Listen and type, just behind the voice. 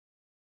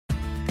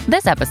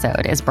This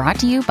episode is brought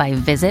to you by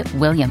Visit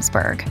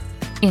Williamsburg.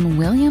 In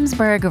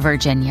Williamsburg,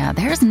 Virginia,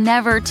 there's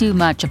never too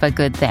much of a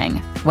good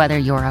thing. Whether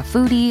you're a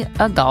foodie,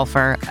 a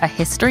golfer, a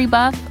history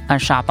buff, a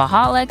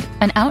shopaholic,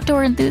 an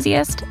outdoor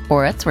enthusiast,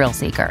 or a thrill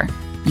seeker,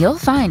 you'll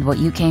find what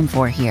you came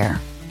for here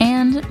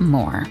and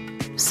more.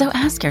 So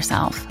ask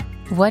yourself,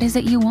 what is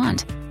it you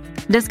want?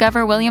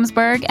 Discover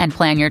Williamsburg and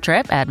plan your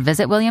trip at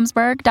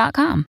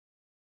visitwilliamsburg.com.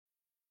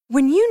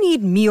 When you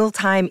need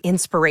mealtime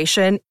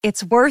inspiration,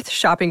 it's worth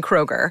shopping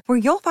Kroger, where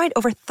you'll find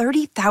over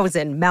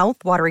 30,000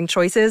 mouth-watering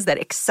choices that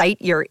excite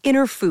your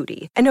inner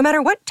foodie. And no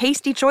matter what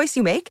tasty choice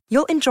you make,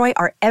 you'll enjoy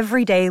our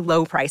everyday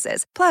low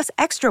prices, plus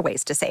extra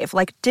ways to save,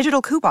 like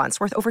digital coupons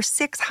worth over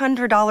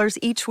 $600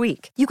 each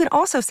week. You can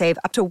also save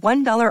up to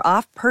 $1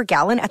 off per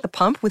gallon at the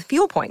pump with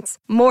fuel points.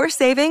 More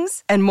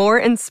savings and more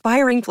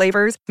inspiring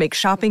flavors make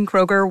shopping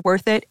Kroger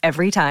worth it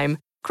every time.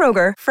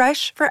 Kroger,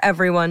 fresh for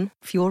everyone.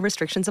 Fuel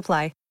restrictions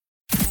apply.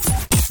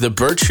 The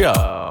Burt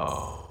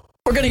Show.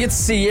 We're going to get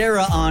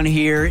Sierra on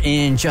here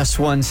in just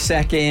 1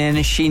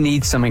 second. She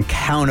needs some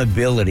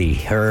accountability.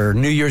 Her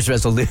New Year's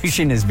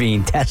resolution is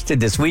being tested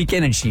this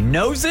weekend, and she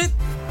knows it,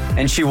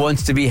 and she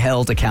wants to be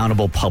held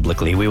accountable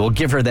publicly. We will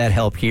give her that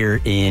help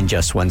here in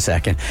just 1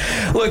 second.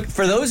 Look,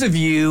 for those of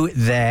you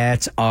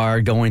that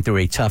are going through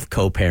a tough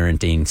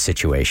co-parenting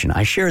situation,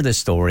 I share this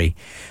story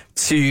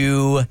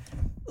to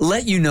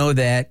let you know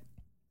that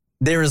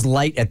there is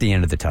light at the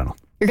end of the tunnel.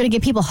 You're going to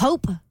give people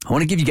hope. I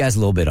want to give you guys a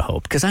little bit of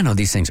hope because I know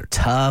these things are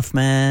tough,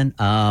 man.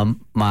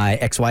 My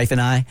ex-wife and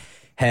I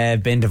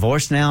have been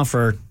divorced now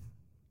for,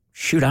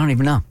 I don't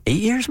even know, 8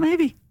 years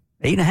maybe?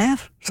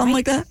 8.5? Something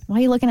like that. Why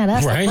are you looking at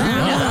us? Right.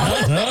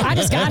 I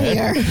just got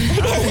here. I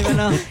don't even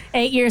know.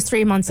 8 years,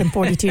 3 months, and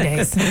 42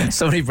 days.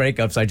 So many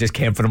breakups, I just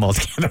can't put them all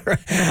together.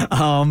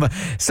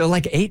 So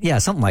like 8, yeah,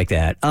 something like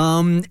that.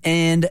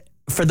 And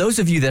for those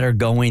of you that are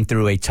going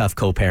through a tough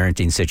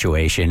co-parenting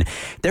situation,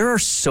 there are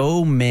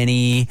so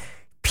many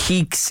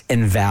peaks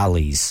and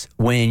valleys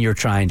when you're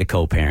trying to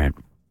co-parent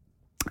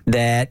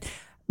that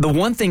the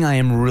one thing I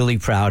am really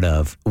proud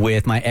of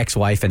with my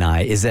ex-wife and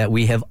I is that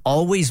we have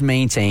always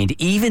maintained,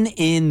 even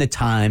in the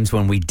times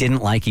when we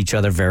didn't like each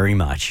other very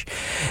much,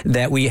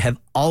 that we have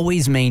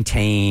always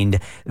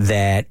maintained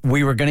that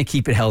we were going to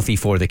keep it healthy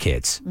for the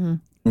kids. Mm-hmm.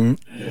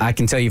 I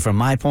can tell you from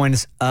my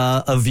point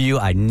of view,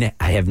 I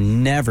have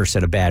never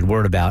said a bad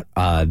word about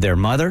their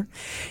mother.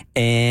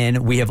 And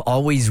we have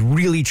always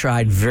really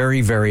tried very,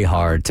 very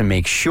hard to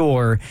make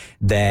sure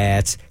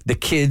that the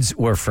kids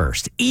were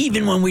first,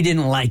 even when we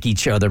didn't like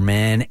each other,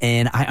 man.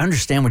 And I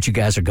understand what you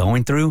guys are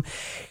going through.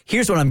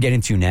 Here's what I'm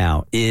getting to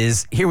now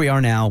is here we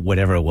are now,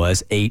 whatever it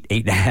was,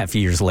 8.5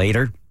 years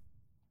later.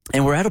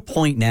 And we're at a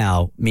point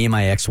now, me and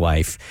my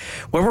ex-wife,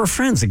 where we're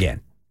friends again.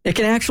 It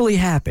can actually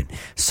happen.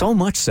 So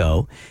much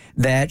so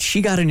that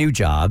she got a new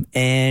job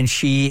and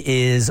she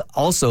is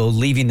also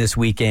leaving this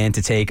weekend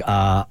to take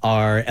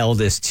our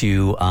eldest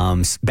to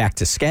back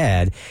to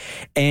SCAD,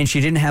 and she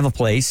didn't have a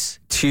place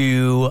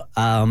to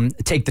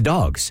take the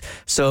dogs.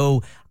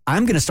 So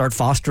I'm going to start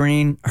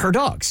fostering her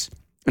dogs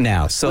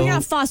now. So you're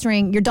not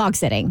fostering, you're dog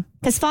sitting.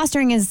 Because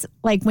fostering is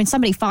like when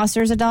somebody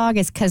fosters a dog,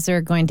 it's because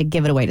they're going to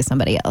give it away to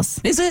somebody else.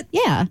 Is it?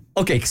 Yeah.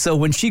 Okay, so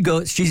when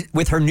she's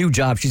with her new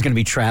job, she's going to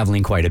be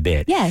traveling quite a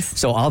bit. Yes.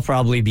 So I'll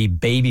probably be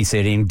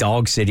babysitting,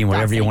 dog sitting,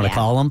 whatever you want to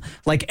call them,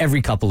 like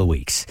every couple of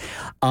weeks.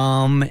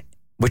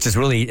 Which is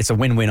really, it's a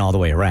win-win all the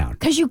way around.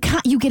 Because you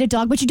get a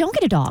dog, but you don't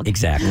get a dog.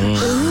 Exactly.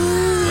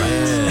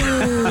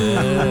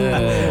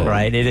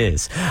 Right, it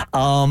is.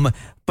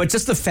 But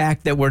just the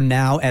fact that we're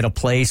now at a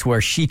place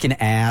where she can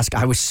ask,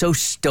 I was so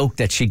stoked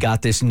that she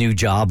got this new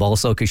job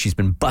also because she's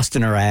been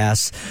busting her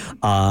ass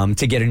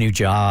to get a new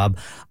job.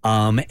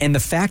 And the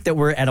fact that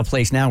we're at a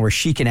place now where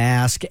she can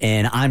ask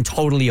and I'm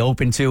totally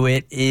open to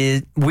it,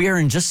 we are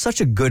in just such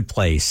a good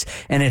place.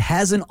 And it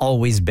hasn't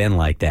always been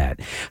like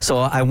that. So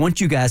I want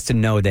you guys to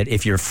know that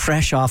if you're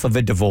fresh off of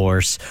a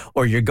divorce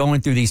or you're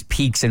going through these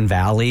peaks and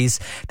valleys,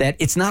 that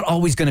it's not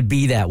always going to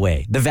be that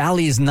way. The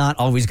valley is not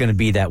always going to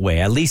be that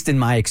way. At least in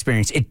my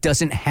experience, it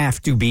doesn't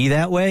have to be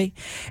that way.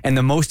 And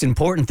the most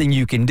important thing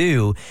you can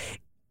do,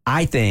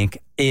 I think,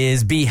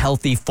 is be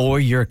healthy for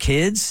your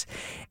kids.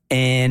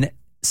 And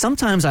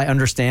sometimes I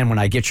understand when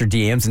I get your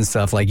DMs and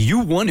stuff, like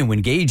you want to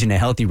engage in a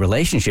healthy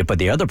relationship, but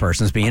the other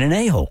person's being an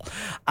a-hole.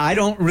 I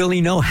don't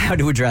really know how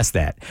to address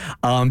that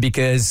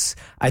because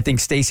I think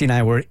Stacey and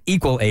I were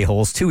equal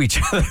a-holes to each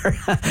other,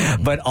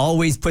 but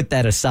always put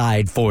that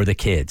aside for the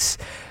kids.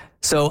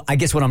 So I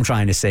guess what I'm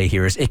trying to say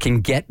here is it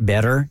can get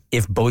better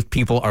if both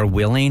people are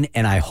willing,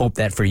 and I hope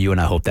that for you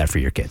and I hope that for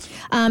your kids.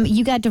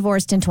 You got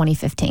divorced in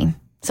 2015.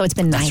 So it's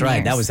been 9 years. That's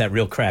right. That was that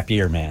real crap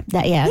year, man. Woo,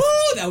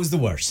 that was the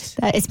worst.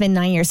 It's been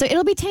 9 years. So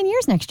it'll be 10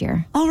 years next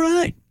year. All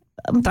right.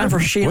 Time for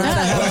Sheila.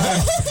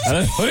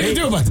 What do you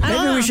do about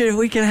that? Maybe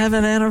we can have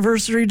an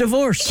anniversary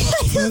divorce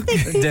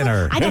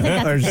dinner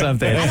or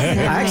something.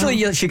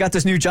 Actually, she got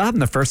this new job,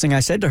 and the first thing I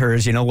said to her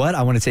is, you know what?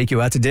 I want to take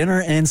you out to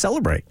dinner and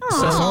celebrate.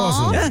 That's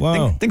awesome. Yeah,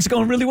 wow. Things are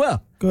going really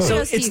well. Good. So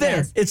Kudos to it's you there.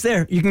 guys. It's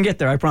there. You can get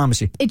there. I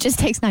promise you. It just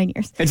takes 9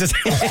 years. It just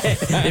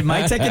it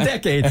might take a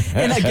decade.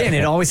 And again,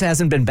 it always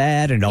hasn't been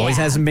bad and it always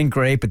Yeah. hasn't been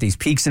great, but these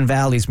peaks and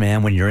valleys,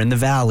 man, when you're in the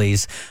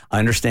valleys, I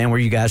understand where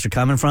you guys are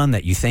coming from,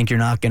 that you think you're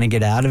not going to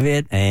get out of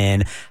it.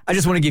 And I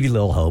just want to give you a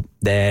little hope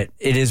that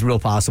it is real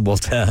possible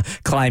to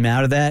climb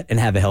out of that and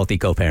have a healthy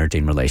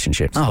co-parenting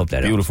relationship. I hope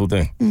that helps. Beautiful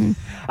thing.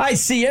 All right,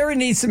 Sierra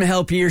needs some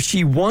help here.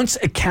 She wants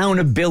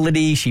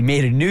accountability. She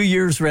made a New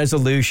Year's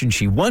resolution.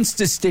 She wants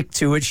to stick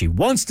to it. She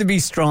wants to be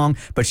strong,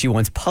 but she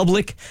wants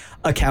public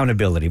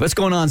accountability. What's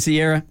going on,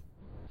 Sierra?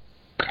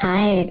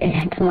 Hi,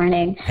 good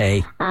morning.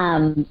 Hey.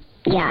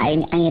 Yeah, I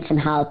need some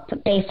help.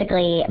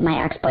 Basically,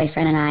 my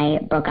ex-boyfriend and I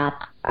broke up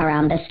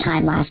around this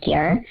time last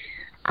year.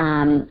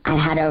 I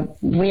had a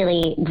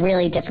really,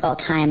 really difficult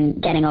time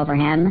getting over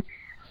him.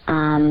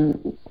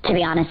 To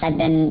be honest, I've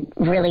been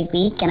really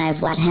weak and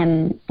I've let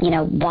him,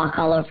 walk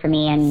all over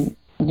me and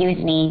use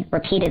me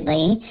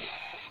repeatedly.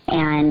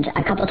 And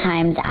a couple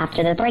times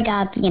after the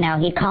breakup,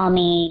 he'd call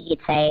me, he'd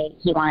say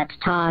he wanted to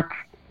talk.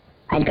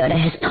 I'd go to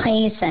his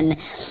place and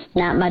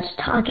not much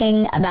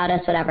talking about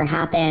us would ever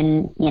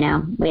happen.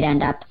 We'd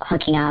end up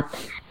hooking up.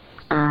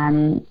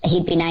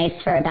 He'd be nice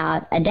for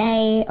about a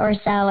day or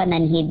so, and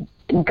then he'd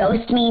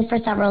ghost me for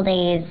several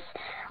days,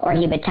 or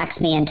he would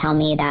text me and tell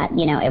me that,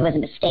 it was a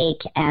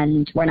mistake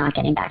and we're not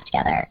getting back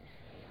together.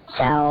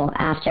 So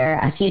after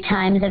a few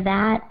times of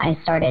that, I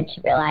started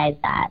to realize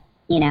that,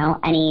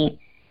 any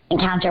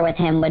encounter with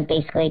him would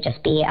basically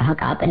just be a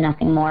hookup and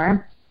nothing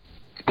more.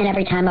 And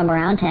every time I'm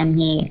around him,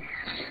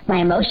 my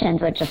emotions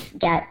would just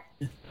get,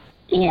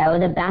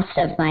 the best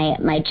of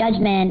my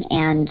judgment,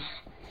 and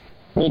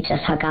we'd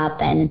just hook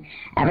up. And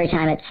every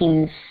time it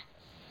seems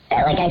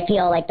like I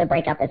feel like the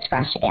breakup is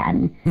fresh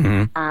again.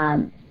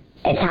 Mm-hmm.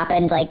 It's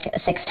happened like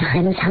 6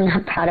 times. I'm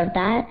not proud of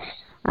that.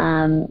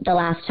 The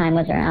last time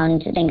was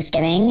around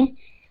Thanksgiving.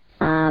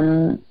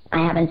 I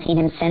haven't seen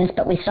him since,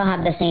 but we still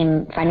have the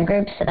same friend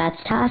group, so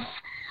that's tough.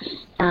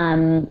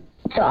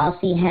 So I'll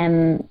see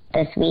him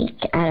this week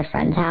at a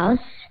friend's house.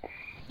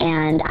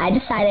 And I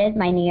decided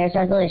my New Year's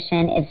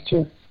resolution is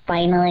to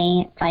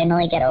finally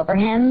get over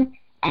him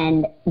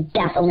and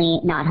definitely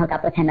not hook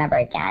up with him ever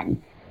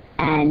again.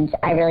 And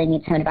I really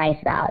need some advice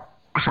about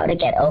how to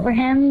get over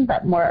him,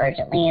 but more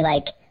urgently,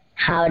 like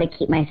how to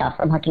keep myself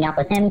from hooking up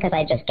with him, because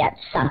I just get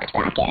sucked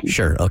back in.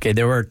 Sure. Okay.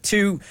 There are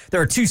two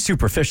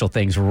superficial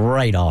things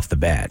right off the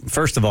bat.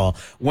 First of all,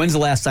 when's the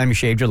last time you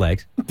shaved your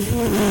legs?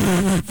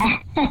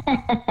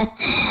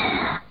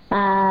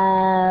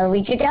 A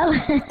week ago.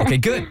 Okay,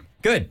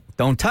 good.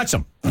 Don't touch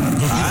them. All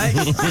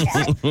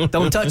right?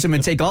 Don't touch them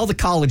and take all the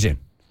collagen.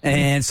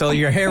 And so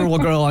your hair will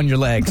grow on your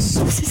legs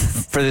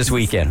for this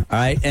weekend. All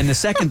right. And the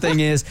second thing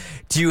is,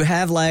 do you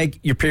have like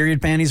your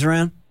period panties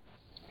around?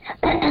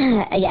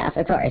 Yes,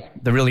 of course.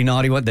 The really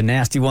naughty one, the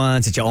nasty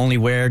ones that you only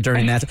wear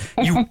during that.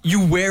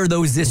 You wear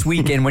those this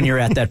weekend when you're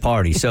at that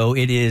party. So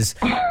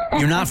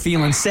you're not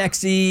feeling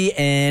sexy.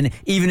 And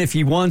even if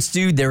he wants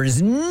to, there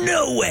is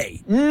no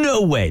way.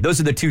 Those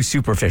are the two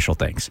superficial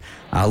things.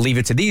 I'll leave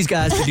it to these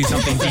guys to do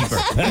something deeper.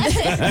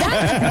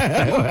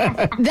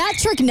 That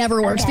trick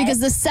never works, because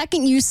the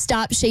second you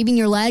stop shaving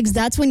your legs,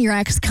 that's when your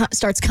ex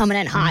starts coming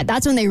in hot.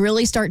 That's when they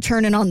really start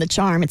turning on the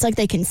charm. It's like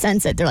they can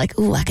sense it. They're like,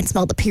 ooh, I can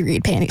smell the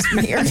period panties from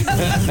here.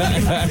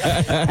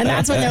 And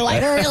that's when they're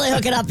like, we're really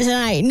hooking up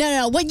tonight.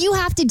 No. What you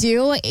have to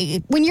do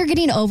when you're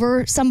getting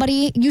over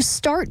somebody, you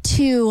start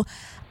to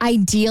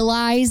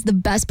idealize the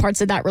best parts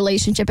of that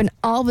relationship, and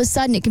all of a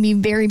sudden it can be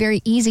very, very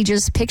easy to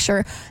just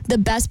picture the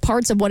best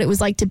parts of what it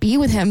was like to be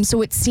with him.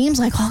 So it seems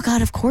like, oh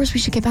God, of course we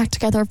should get back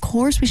together, of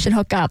course we should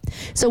hook up.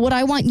 So what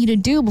I want you to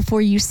do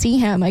before you see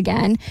him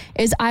again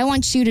is I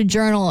want you to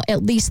journal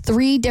at least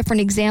 3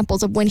 different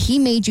examples of when he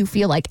made you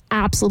feel like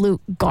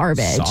absolute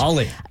garbage.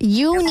 Solid.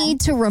 You need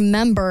to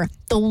remember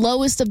the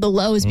lowest of the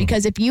lows,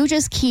 because if you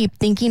just keep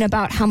thinking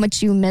about how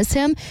much you miss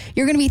him,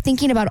 you're going to be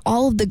thinking about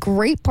all of the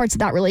great parts of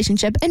that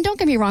relationship. And don't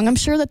get me wrong, I'm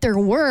sure that there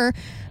were,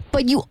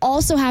 but you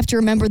also have to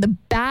remember the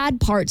bad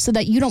parts so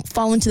that you don't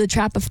fall into the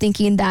trap of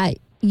thinking that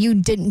you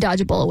didn't dodge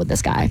a bullet with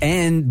this guy.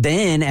 And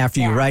then after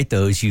you write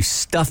those, you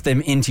stuff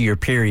them into your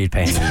period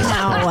panties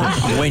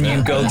when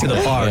you go to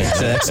the party.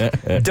 So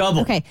that's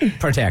double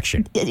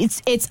protection.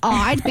 It's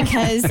odd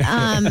because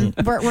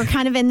we're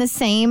kind of in the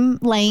same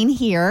lane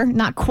here,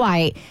 not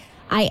quite.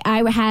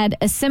 I had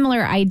a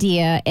similar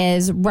idea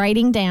as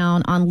writing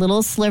down on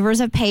little slivers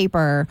of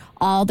paper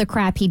all the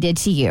crap he did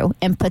to you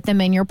and put them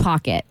in your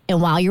pocket.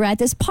 And while you're at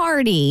this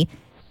party,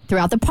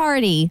 throughout the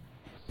party,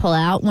 pull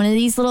out one of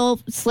these little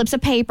slips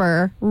of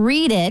paper,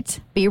 read it,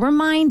 be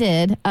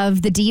reminded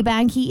of the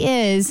D-bag he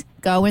is,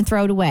 go and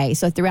throw it away.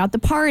 So throughout the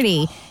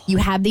party, you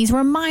have these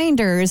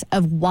reminders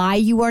of why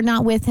you are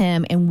not with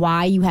him and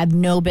why you have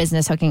no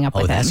business hooking up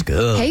with him. Oh, that's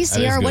good. Hey,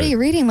 Sierra, what are you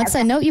reading? What's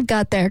that note you've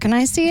got there? Can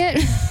I see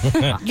it?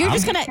 You're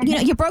just going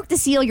to, you broke the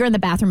seal. You're in the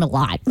bathroom a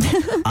lot.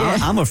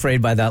 I'm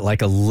afraid by that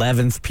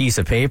 11th piece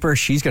of paper,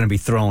 she's going to be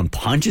throwing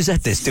punches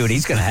at this dude.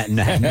 He's going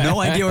to have no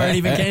idea where it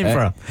even came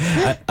from.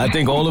 I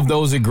think all of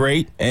those are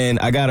great. And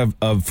I got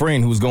a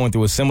friend who's going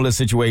through a similar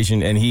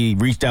situation, and he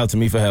reached out to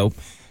me for help.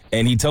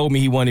 And he told me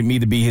he wanted me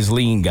to be his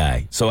lean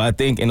guy. So I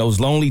think in those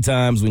lonely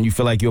times when you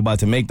feel like you're about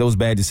to make those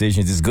bad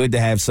decisions, it's good to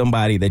have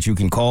somebody that you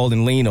can call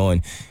and lean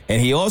on.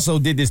 And he also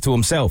did this to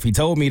himself. He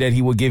told me that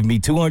he would give me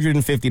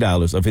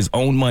 $250 of his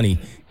own money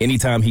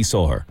anytime he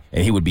saw her.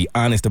 And he would be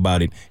honest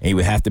about it, and he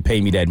would have to pay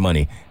me that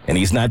money. And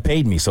he's not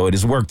paid me, so it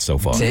has worked so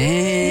far.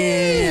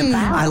 Damn.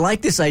 I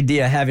like this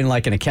idea of having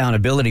like an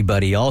accountability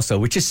buddy also,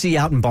 which you see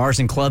out in bars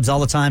and clubs all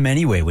the time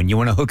anyway. When you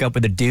want to hook up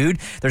with a dude,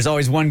 there's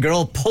always one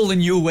girl pulling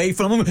you away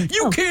from him.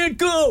 You can't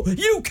go.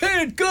 You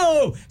can't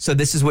go. So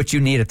this is what you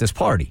need at this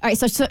party. All right,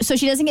 so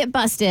she doesn't get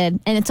busted,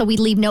 and so we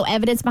leave no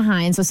evidence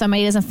behind, so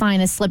somebody doesn't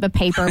find a slip of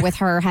paper with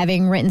her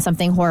having written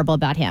something horrible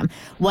about him.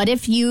 What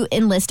if you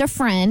enlist a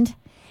friend?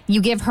 You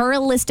give her a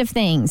list of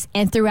things,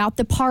 and throughout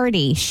the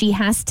party, she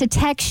has to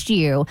text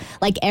you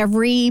like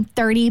every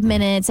 30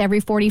 minutes, every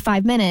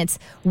 45 minutes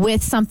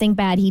with something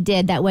bad he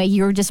did. That way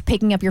you're just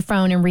picking up your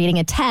phone and reading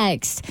a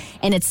text,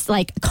 and it's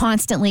like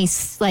constantly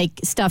like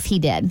stuff he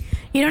did.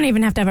 You don't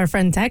even have to have a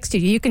friend text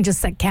you. You can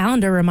just set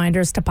calendar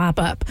reminders to pop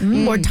up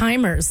or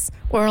timers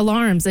or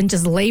alarms and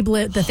just label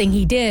it the thing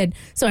he did.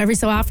 So every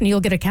so often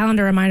you'll get a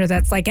calendar reminder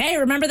that's like, hey,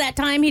 remember that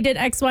time he did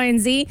X, Y, and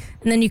Z?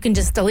 And then you can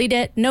just delete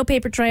it. No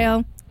paper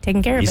trail.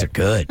 Taking care of it. These are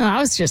good. I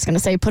was just going to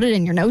say, put it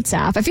in your notes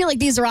app. I feel like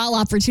these are all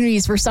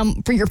opportunities for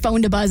your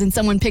phone to buzz and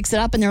someone picks it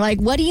up and they're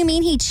like, what do you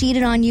mean he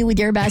cheated on you with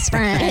your best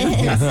friend?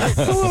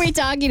 Who are we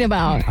talking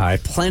about? All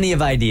right, plenty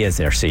of ideas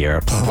there,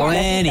 Sierra.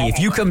 Plenty. If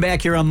you come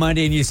back here on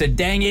Monday and you said,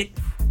 dang it,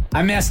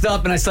 I messed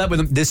up and I slept with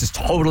him, this is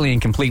totally and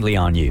completely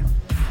on you.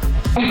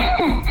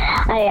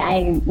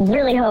 I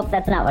really hope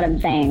that's not what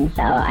I'm saying.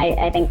 So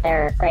I think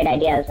they're great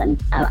ideas,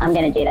 and I'm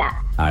going to do that.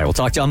 All right, we'll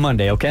talk to you on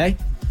Monday, okay?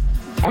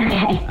 Okay. All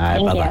right,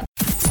 Thank bye-bye. you.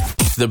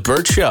 The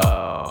Burt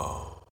Show.